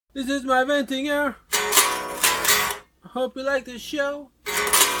This is my venting air. I hope you like the show.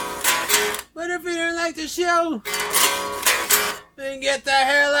 But if you don't like the show, then get the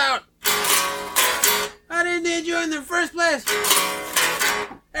hell out. I didn't need you in the first place.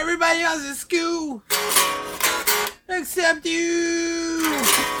 Everybody else is school. Except you.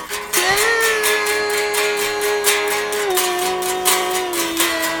 Yeah.